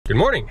Good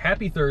morning,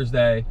 happy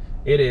Thursday.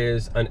 It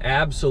is an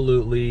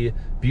absolutely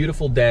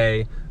beautiful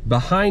day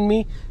behind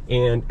me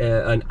and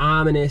an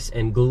ominous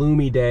and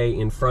gloomy day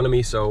in front of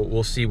me, so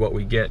we'll see what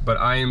we get. But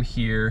I am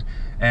here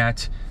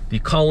at the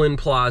Cullen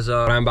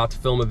Plaza. I'm about to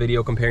film a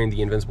video comparing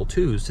the Invincible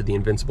 2s to the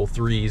Invincible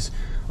 3s.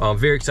 I'm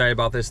very excited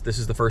about this. This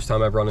is the first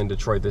time I've run in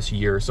Detroit this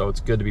year, so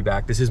it's good to be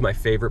back. This is my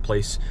favorite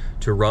place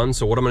to run,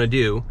 so what I'm gonna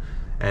do,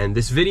 and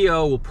this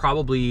video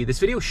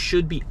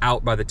should be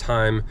out by the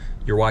time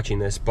you're watching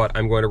this, but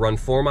I'm going to run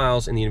 4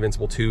 miles in the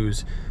Invincible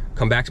 2s,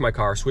 come back to my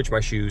car, switch my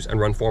shoes, and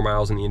run 4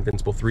 miles in the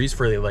Invincible 3s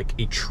for like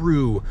a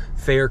true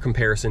fair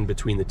comparison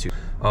between the two.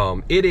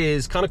 It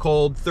is kind of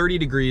cold, 30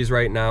 degrees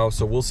right now,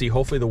 so we'll see.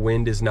 Hopefully the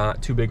wind is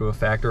not too big of a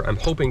factor. I'm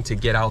hoping to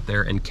get out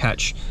there and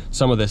catch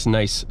some of this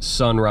nice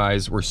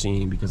sunrise we're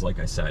seeing, because like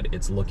I said,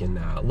 it's looking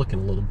a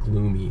little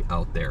gloomy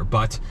out there.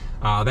 But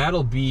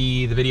that'll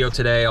be the video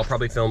today. I'll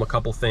probably film a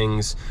couple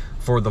things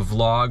for the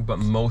vlog, but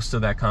most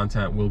of that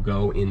content will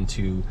go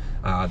into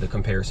the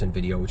comparison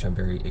video, which I'm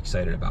very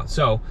excited about.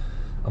 So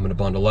I'm gonna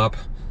bundle up,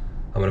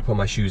 I'm gonna put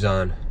my shoes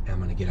on, and I'm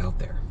gonna get out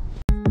there.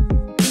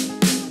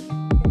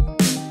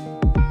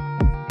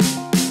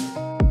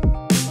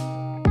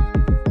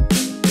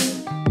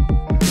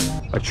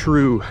 A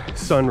true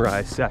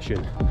sunrise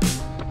session.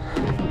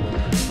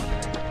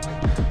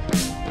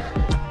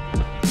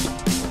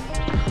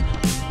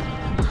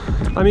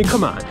 I mean,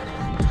 come on,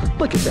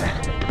 look at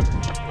that.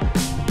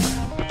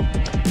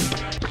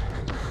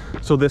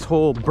 So this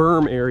whole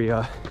berm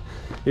area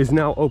is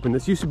now open.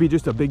 This used to be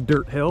just a big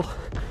dirt hill,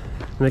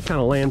 and they kind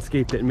of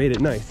landscaped it and made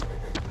it nice.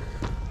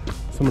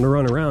 So I'm gonna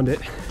run around it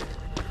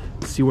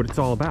and see what it's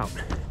all about.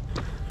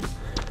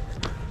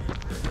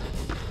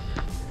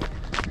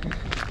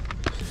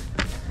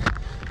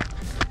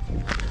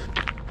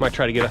 Might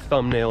try to get a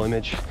thumbnail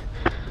image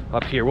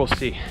up here, we'll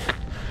see.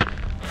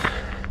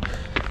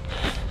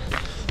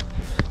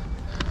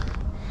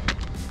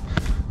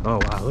 Oh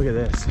wow, look at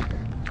this.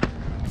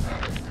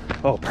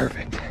 Oh,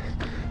 perfect.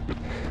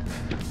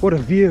 What a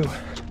view.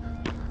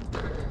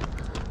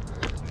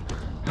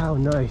 How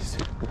nice.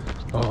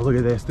 Oh, look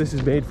at this. This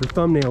is made for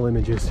thumbnail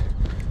images.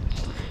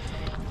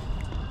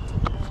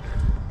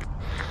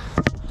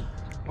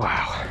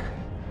 Wow.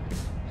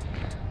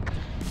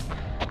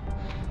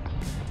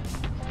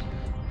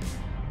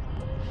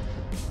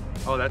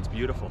 Oh, that's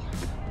beautiful.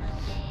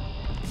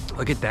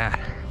 Look at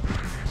that.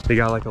 They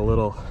got like a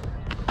little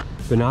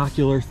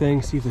binocular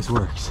thing. See if this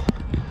works.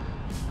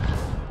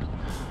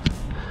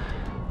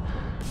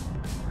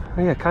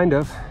 Oh, yeah, kind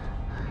of.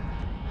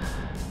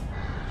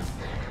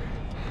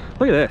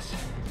 Look at this.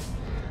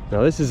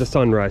 Now this is a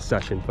sunrise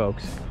session,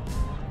 folks.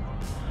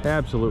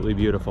 Absolutely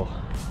beautiful.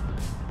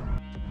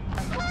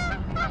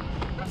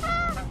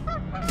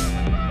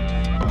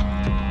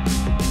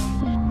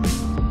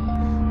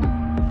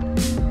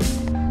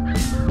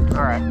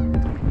 All right.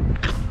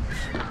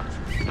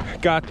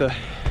 Got the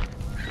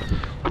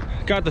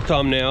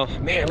thumbnail.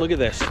 Man, look at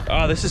this.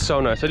 Oh, this is so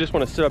nice. I just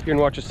want to sit up here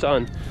and watch the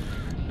sun,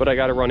 but I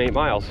got to run 8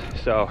 miles.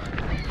 So,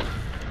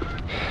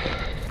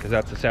 because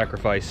that's the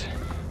sacrifice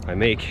I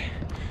make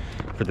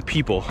for the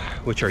people,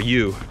 which are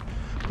you,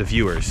 the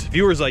viewers.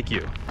 Viewers like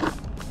you.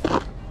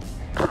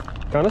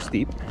 Kind of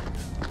steep.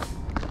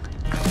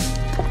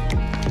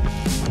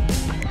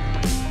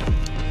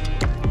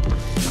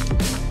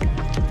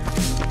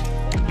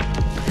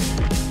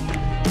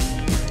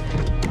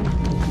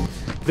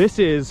 This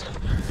is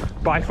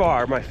by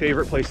far my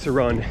favorite place to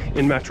run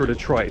in Metro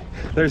Detroit.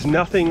 There's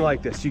nothing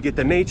like this. You get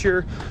the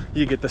nature,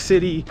 you get the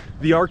city,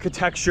 the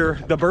architecture,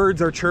 the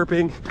birds are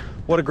chirping.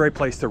 What a great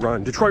place to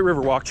run. Detroit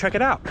Riverwalk, check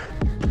it out.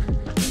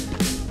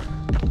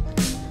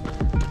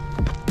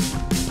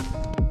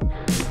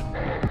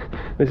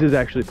 This is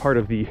actually part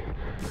of the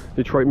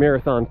Detroit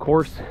Marathon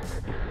course.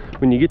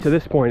 When you get to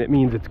this point, it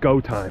means it's go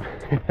time.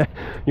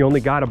 You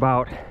only got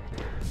about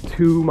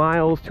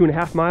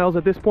 2.5 miles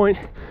at this point.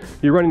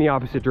 You're running the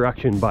opposite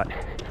direction, but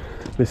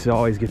this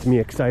always gets me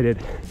excited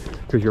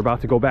because you're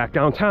about to go back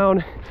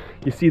downtown.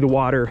 You see the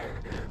water,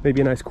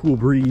 maybe a nice cool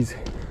breeze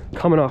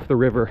coming off the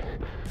river.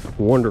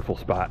 Wonderful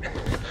spot.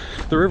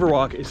 The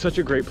Riverwalk is such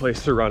a great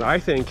place to run. I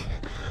think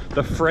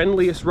the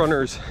friendliest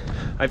runners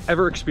I've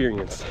ever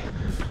experienced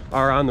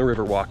are on the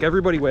Riverwalk.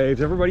 Everybody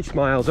waves, everybody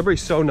smiles,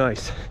 everybody's so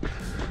nice.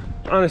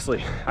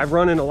 Honestly, I've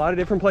run in a lot of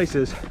different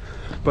places,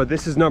 but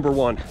this is number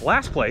one.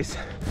 Last place,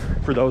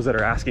 for those that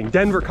are asking,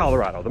 Denver,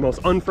 Colorado, the most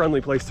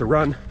unfriendly place to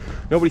run.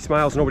 Nobody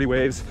smiles, nobody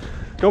waves,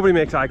 nobody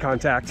makes eye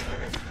contact.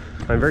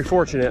 I'm very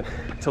fortunate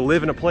to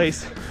live in a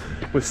place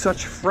with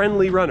such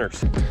friendly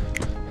runners.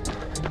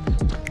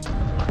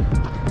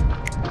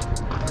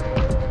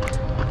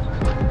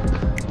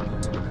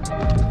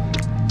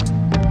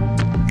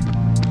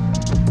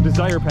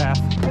 Desire Path.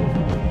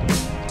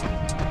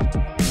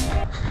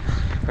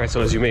 All right, so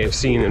as you may have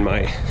seen in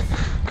my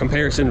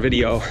comparison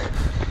video,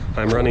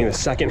 I'm running the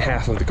second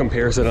half of the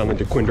comparison on the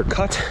DeQuinder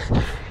Cut.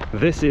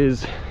 This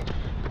is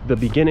the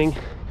beginning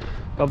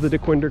of the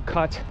DeQuinder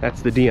Cut.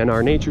 That's the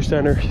DNR Nature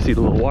Center. You see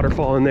the little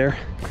waterfall in there.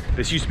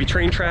 This used to be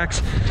train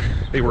tracks.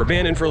 They were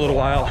abandoned for a little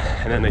while,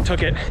 and then they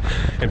took it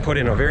and put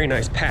in a very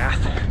nice path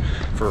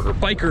for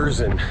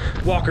bikers and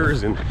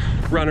walkers and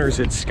runners.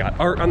 It's got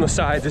art on the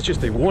sides. It's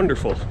just a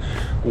wonderful,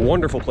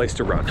 wonderful place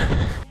to run.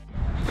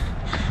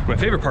 My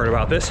favorite part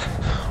about this,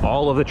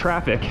 all of the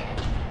traffic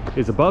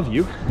is above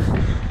you,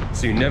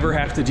 so you never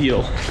have to deal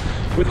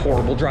with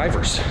horrible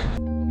drivers.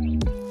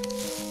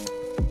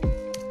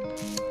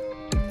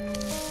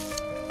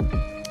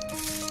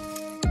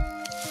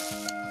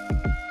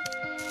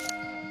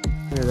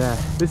 Look at that.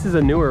 This is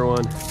a newer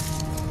one.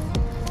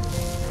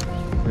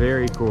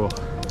 Very cool.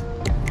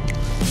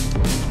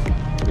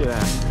 Look at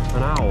that.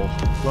 An owl.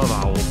 Love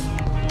owls.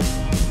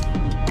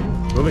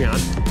 Moving on.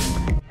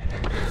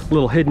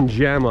 Little hidden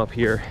gem up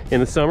here. In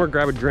the summer,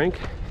 grab a drink,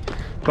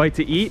 bite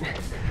to eat.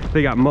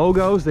 They got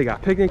mogos, they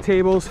got picnic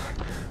tables.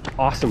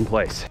 Awesome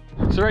place.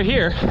 So right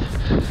here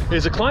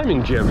is a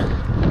climbing gym.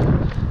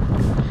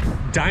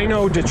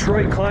 Dino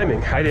Detroit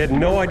Climbing. I had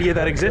no idea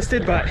that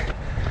existed, but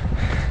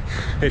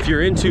if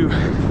you're into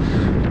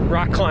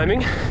rock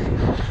climbing,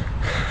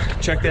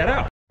 check that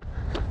out.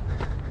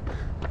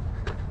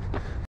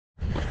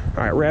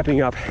 All right,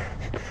 wrapping up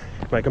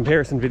my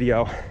comparison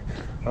video.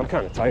 I'm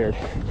kind of tired.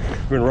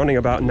 I've been running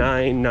about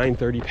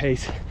 9:30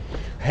 pace.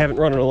 I haven't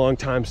run in a long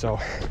time, so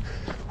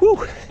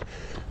whew,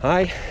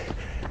 I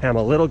am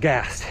a little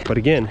gassed. But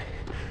again,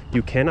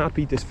 you cannot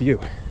beat this view.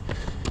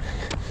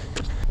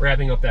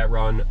 Wrapping up that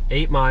run,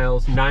 8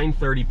 miles,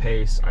 9:30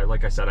 pace.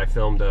 Like I said, I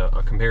filmed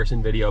a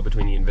comparison video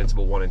between the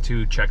Invincible 1 and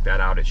 2. Check that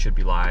out, it should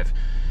be live.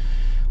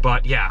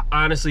 But yeah,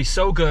 honestly,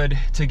 so good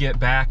to get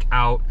back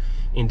out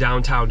in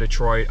downtown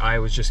Detroit. I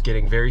was just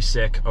getting very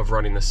sick of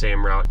running the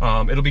same route.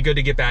 It'll be good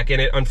to get back in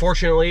it.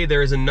 Unfortunately,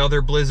 there is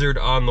another blizzard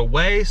on the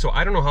way, so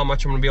I don't know how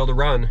much I'm gonna be able to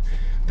run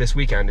this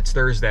weekend. It's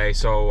Thursday,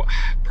 so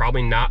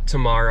probably not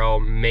tomorrow.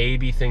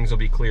 Maybe things will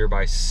be clear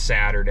by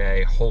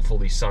Saturday,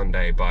 hopefully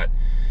Sunday, but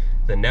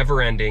the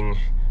never-ending,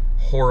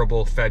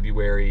 horrible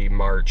February,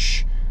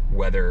 March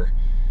weather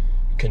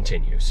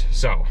continues.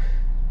 So,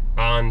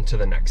 on to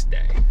the next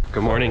day.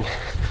 Good morning,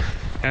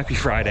 happy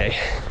Friday.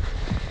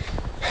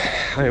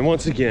 I am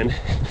once again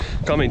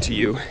coming to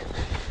you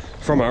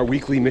from our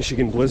weekly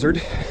Michigan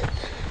blizzard.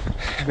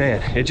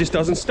 Man, it just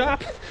doesn't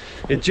stop.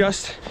 It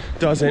just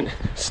doesn't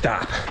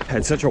stop.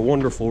 Had such a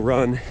wonderful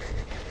run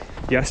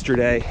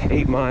yesterday,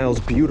 8 miles,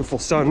 beautiful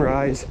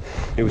sunrise.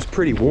 It was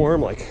pretty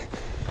warm, like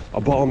a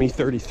balmy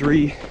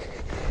 33.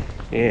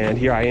 And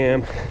here I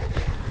am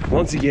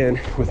once again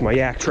with my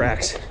yak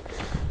tracks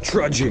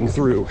trudging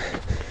through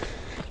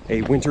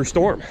a winter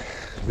storm.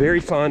 Very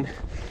fun,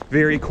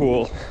 very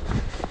cool.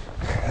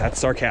 That's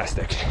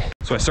sarcastic.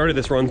 So I started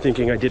this run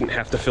thinking I didn't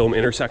have to film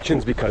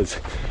intersections because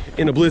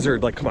in a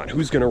blizzard, like, come on,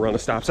 who's gonna run a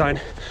stop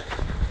sign?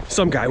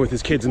 Some guy with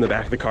his kids in the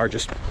back of the car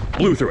just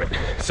blew through it.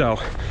 So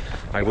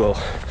I will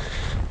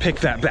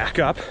pick that back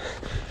up,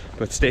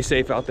 but stay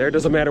safe out there.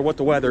 Doesn't matter what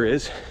the weather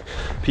is.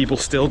 People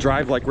still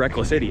drive like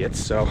reckless idiots.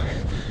 So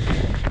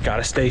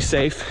gotta stay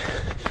safe,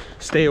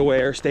 stay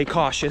aware, stay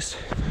cautious,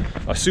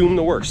 assume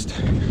the worst.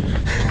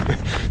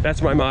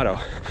 That's my motto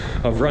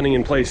of running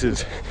in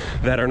places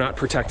that are not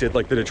protected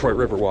like the Detroit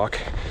Riverwalk.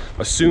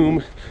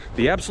 Assume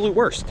the absolute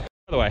worst. By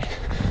the way,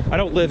 I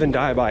don't live and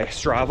die by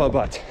Strava,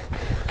 but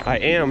I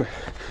am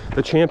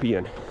the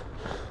champion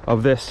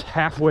of this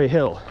halfway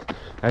hill,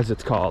 as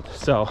it's called.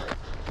 So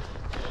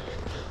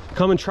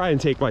come and try and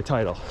take my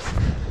title,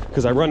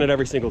 because I run it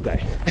every single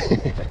day.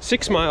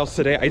 6 miles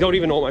today. I don't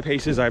even know what my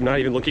pace is. I'm not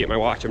even looking at my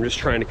watch. I'm just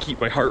trying to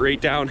keep my heart rate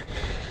down.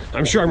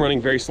 I'm sure I'm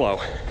running very slow.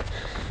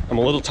 I'm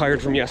a little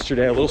tired from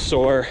yesterday, a little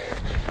sore.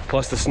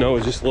 Plus the snow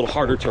is just a little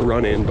harder to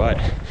run in, but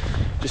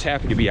just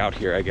happy to be out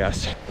here, I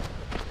guess.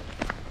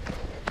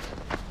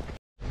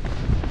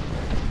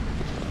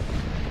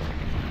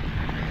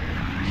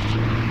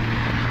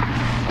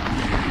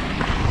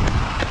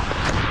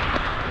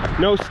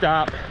 No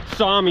stop,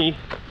 saw me,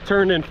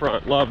 turned in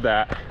front. Love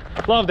that.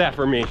 Love that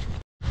for me.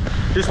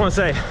 Just want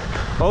to say,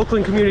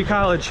 Oakland Community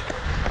College,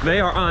 they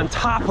are on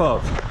top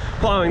of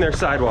plowing their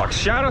sidewalks.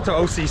 Shout out to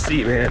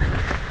OCC, man.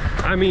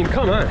 I mean,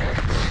 come on.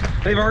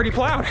 They've already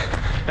plowed,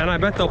 and I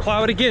bet they'll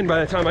plow it again by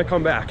the time I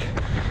come back.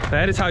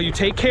 That is how you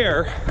take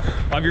care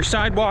of your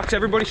sidewalks.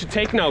 Everybody should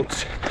take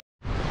notes.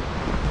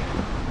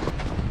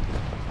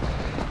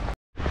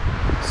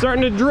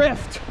 Starting to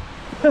drift.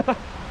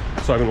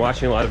 So I've been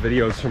watching a lot of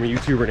videos from a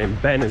YouTuber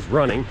named Ben is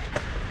Running.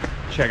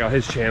 Check out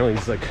his channel.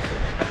 He's like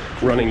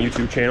running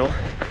YouTube channel.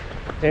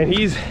 And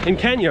he's in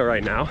Kenya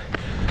right now,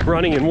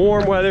 running in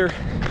warm weather,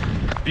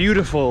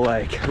 beautiful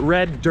like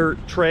red dirt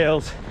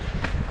trails.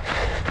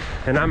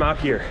 And I'm out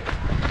here.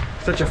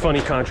 Such a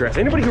funny contrast.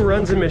 Anybody who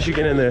runs in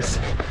Michigan in this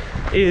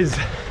is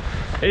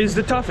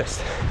the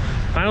toughest.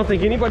 I don't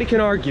think anybody can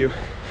argue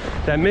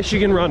that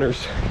Michigan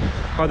runners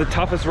are the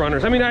toughest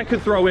runners. I mean, I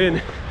could throw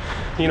in,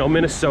 you know,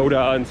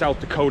 Minnesota and South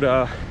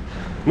Dakota,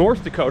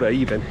 North Dakota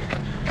even.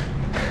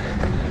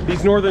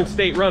 These northern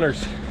state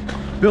runners,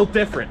 built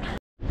different.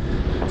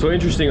 So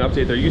interesting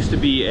update, there used to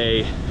be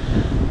a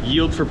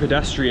yield for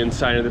pedestrians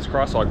sign at this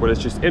crosswalk, but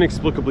it's just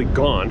inexplicably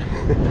gone.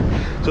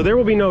 So there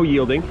will be no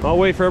yielding. I'll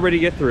wait for everybody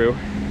to get through.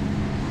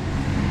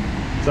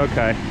 It's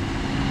okay.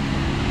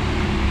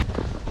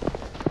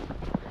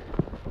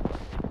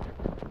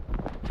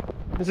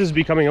 This is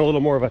becoming a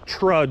little more of a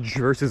trudge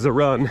versus a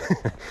run.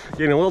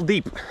 Getting a little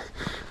deep.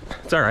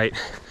 It's all right.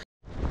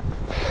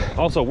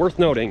 Also worth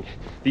noting,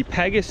 the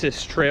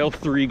Pegasus Trail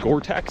 3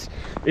 Gore-Tex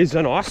is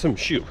an awesome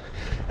shoe.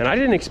 And I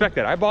didn't expect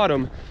that. I bought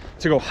them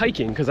to go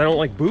hiking because I don't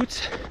like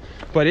boots,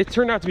 but it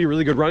turned out to be a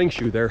really good running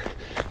shoe. They're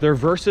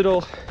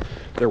versatile,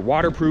 they're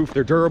waterproof,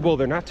 they're durable,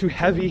 they're not too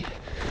heavy,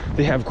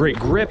 they have great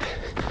grip.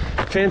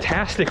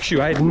 Fantastic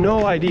shoe. I had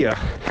no idea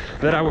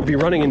that I would be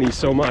running in these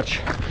so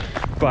much,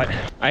 but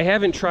I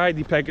haven't tried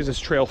the Pegasus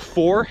Trail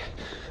 4.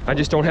 I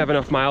just don't have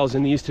enough miles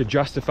in these to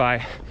justify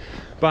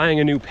buying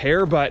a new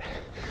pair, but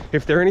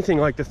if they're anything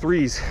like the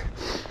 3s,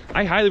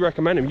 I highly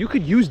recommend them. You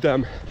could use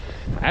them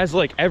as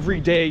like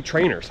everyday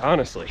trainers,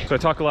 honestly. So I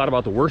talk a lot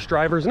about the worst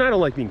drivers, and I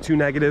don't like being too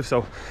negative,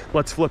 so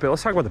let's flip it.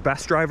 Let's talk about the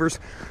best drivers.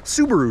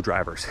 Subaru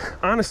drivers,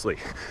 honestly,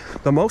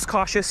 the most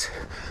cautious,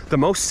 the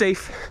most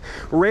safe.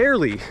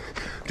 Rarely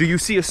do you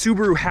see a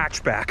Subaru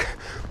hatchback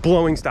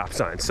blowing stop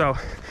signs. So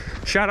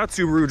shout out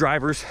Subaru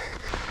drivers.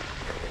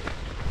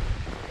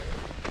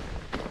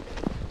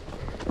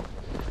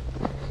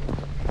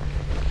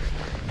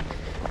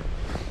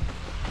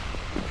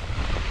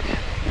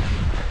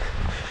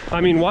 I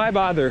mean, why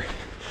bother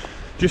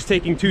just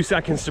taking 2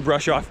 seconds to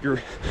brush off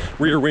your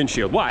rear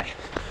windshield? Why?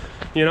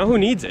 You know, who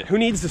needs it? Who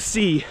needs to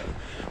see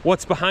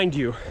what's behind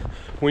you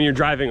when you're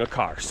driving a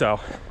car? So,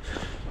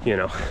 you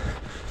know,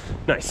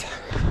 nice.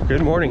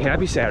 Good morning,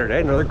 happy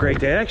Saturday. Another great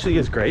day. It actually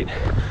is great.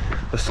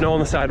 The snow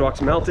on the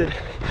sidewalks melted.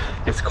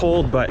 It's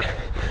cold, but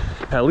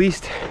at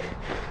least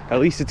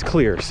it's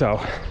clear. So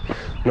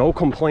no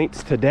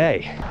complaints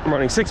today. I'm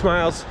running 6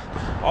 miles,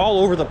 all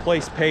over the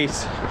place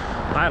pace.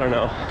 I don't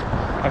know.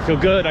 I feel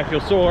good, I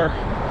feel sore,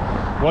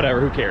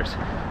 whatever, who cares?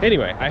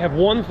 Anyway, I have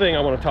one thing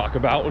I want to talk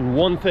about, and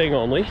one thing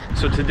only.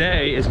 So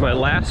today is my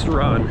last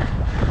run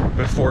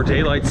before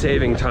daylight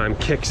saving time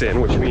kicks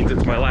in, which means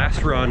it's my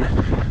last run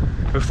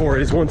before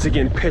it is once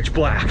again pitch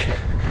black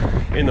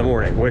in the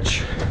morning,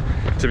 which,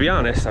 to be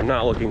honest, I'm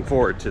not looking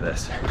forward to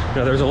this.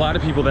 Now, there's a lot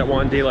of people that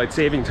want daylight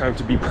saving time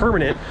to be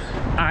permanent.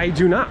 I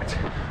do not.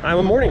 I'm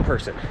a morning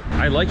person.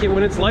 I like it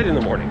when it's light in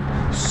the morning.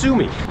 Sue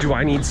me. Do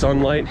I need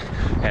sunlight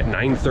at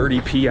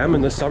 9:30 p.m.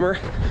 in the summer?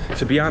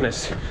 To be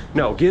honest,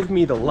 no. Give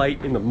me the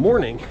light in the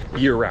morning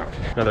year round.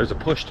 Now, there's a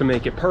push to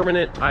make it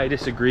permanent. I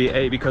disagree,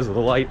 A, because of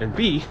the light, and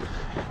B,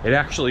 it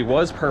actually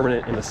was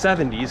permanent in the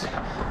 70s,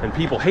 and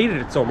people hated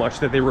it so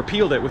much that they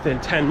repealed it within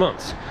 10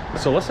 months.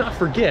 So let's not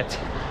forget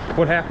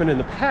what happened in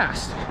the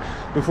past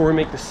before we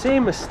make the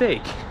same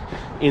mistake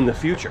in the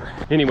future.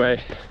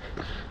 Anyway,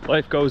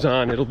 life goes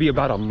on. It'll be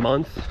about a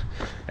month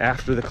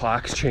after the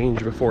clocks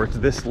change before it's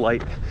this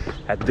light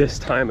at this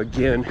time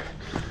again.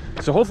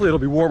 So hopefully it'll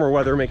be warmer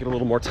weather, make it a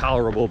little more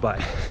tolerable,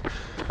 but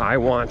I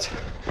want,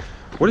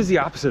 what is the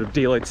opposite of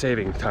daylight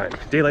saving time?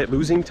 Daylight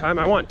losing time?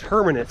 I want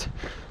permanent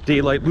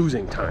daylight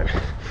losing time.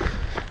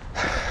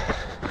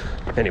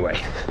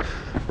 Anyway,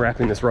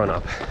 wrapping this run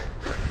up.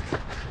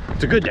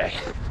 It's a good day.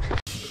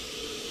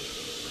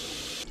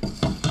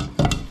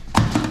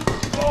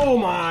 Oh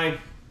my!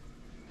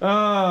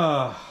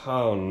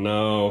 Oh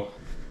no.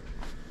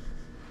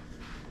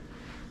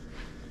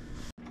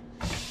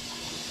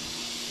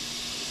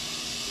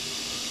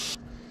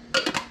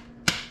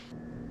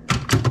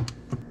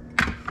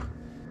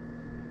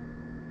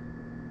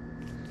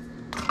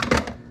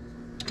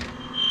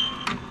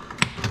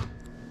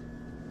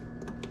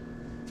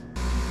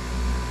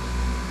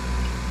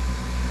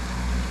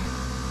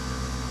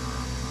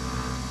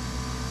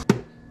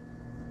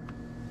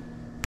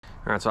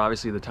 All right, so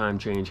obviously the time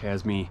change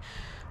has me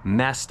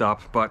messed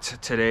up, but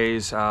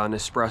today's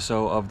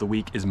Nespresso of the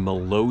week is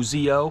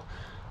Melozio.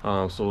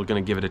 So we're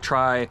gonna give it a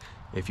try.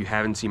 If you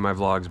haven't seen my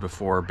vlogs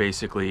before,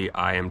 basically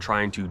I am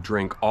trying to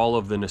drink all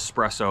of the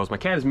Nespressos. My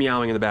cat is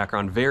meowing in the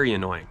background, very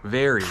annoying,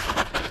 very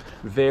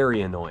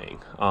annoying.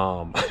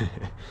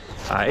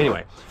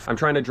 Anyway, I'm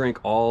trying to drink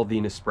all the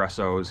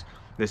Nespressos.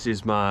 This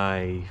is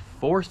my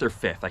 4th or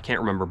 5th, I can't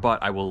remember,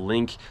 but I will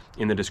link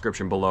in the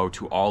description below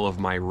to all of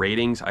my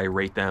ratings. I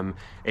rate them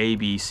A,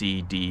 B,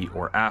 C, D,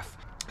 or F.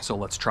 So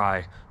let's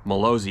try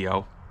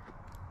Melozio.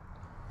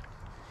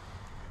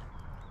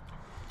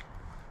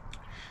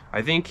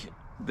 I think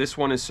this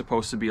one is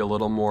supposed to be a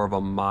little more of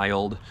a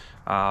mild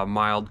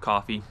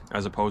coffee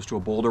as opposed to a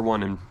bolder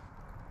one, and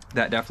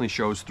that definitely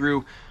shows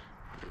through.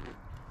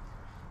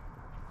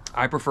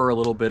 I prefer a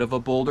little bit of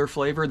a bolder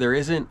flavor. There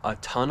isn't a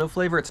ton of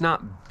flavor. It's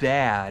not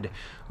bad,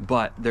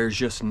 but there's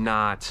just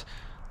not,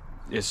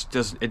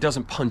 it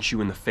doesn't punch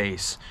you in the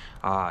face,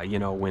 you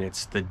know, when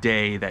it's the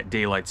day that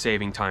daylight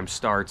saving time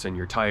starts and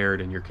you're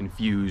tired and you're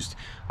confused.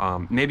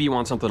 Maybe you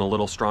want something a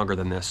little stronger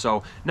than this.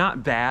 So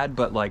not bad,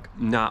 but like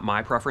not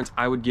my preference.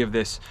 I would give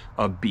this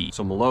a B.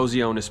 So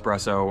Melozio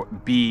Nespresso,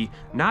 B,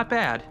 not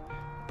bad,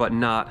 but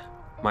not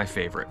my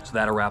favorite. So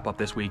that'll wrap up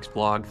this week's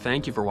vlog.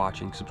 Thank you for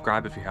watching.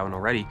 Subscribe if you haven't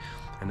already.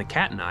 And the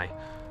cat and I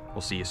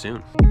will see you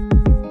soon.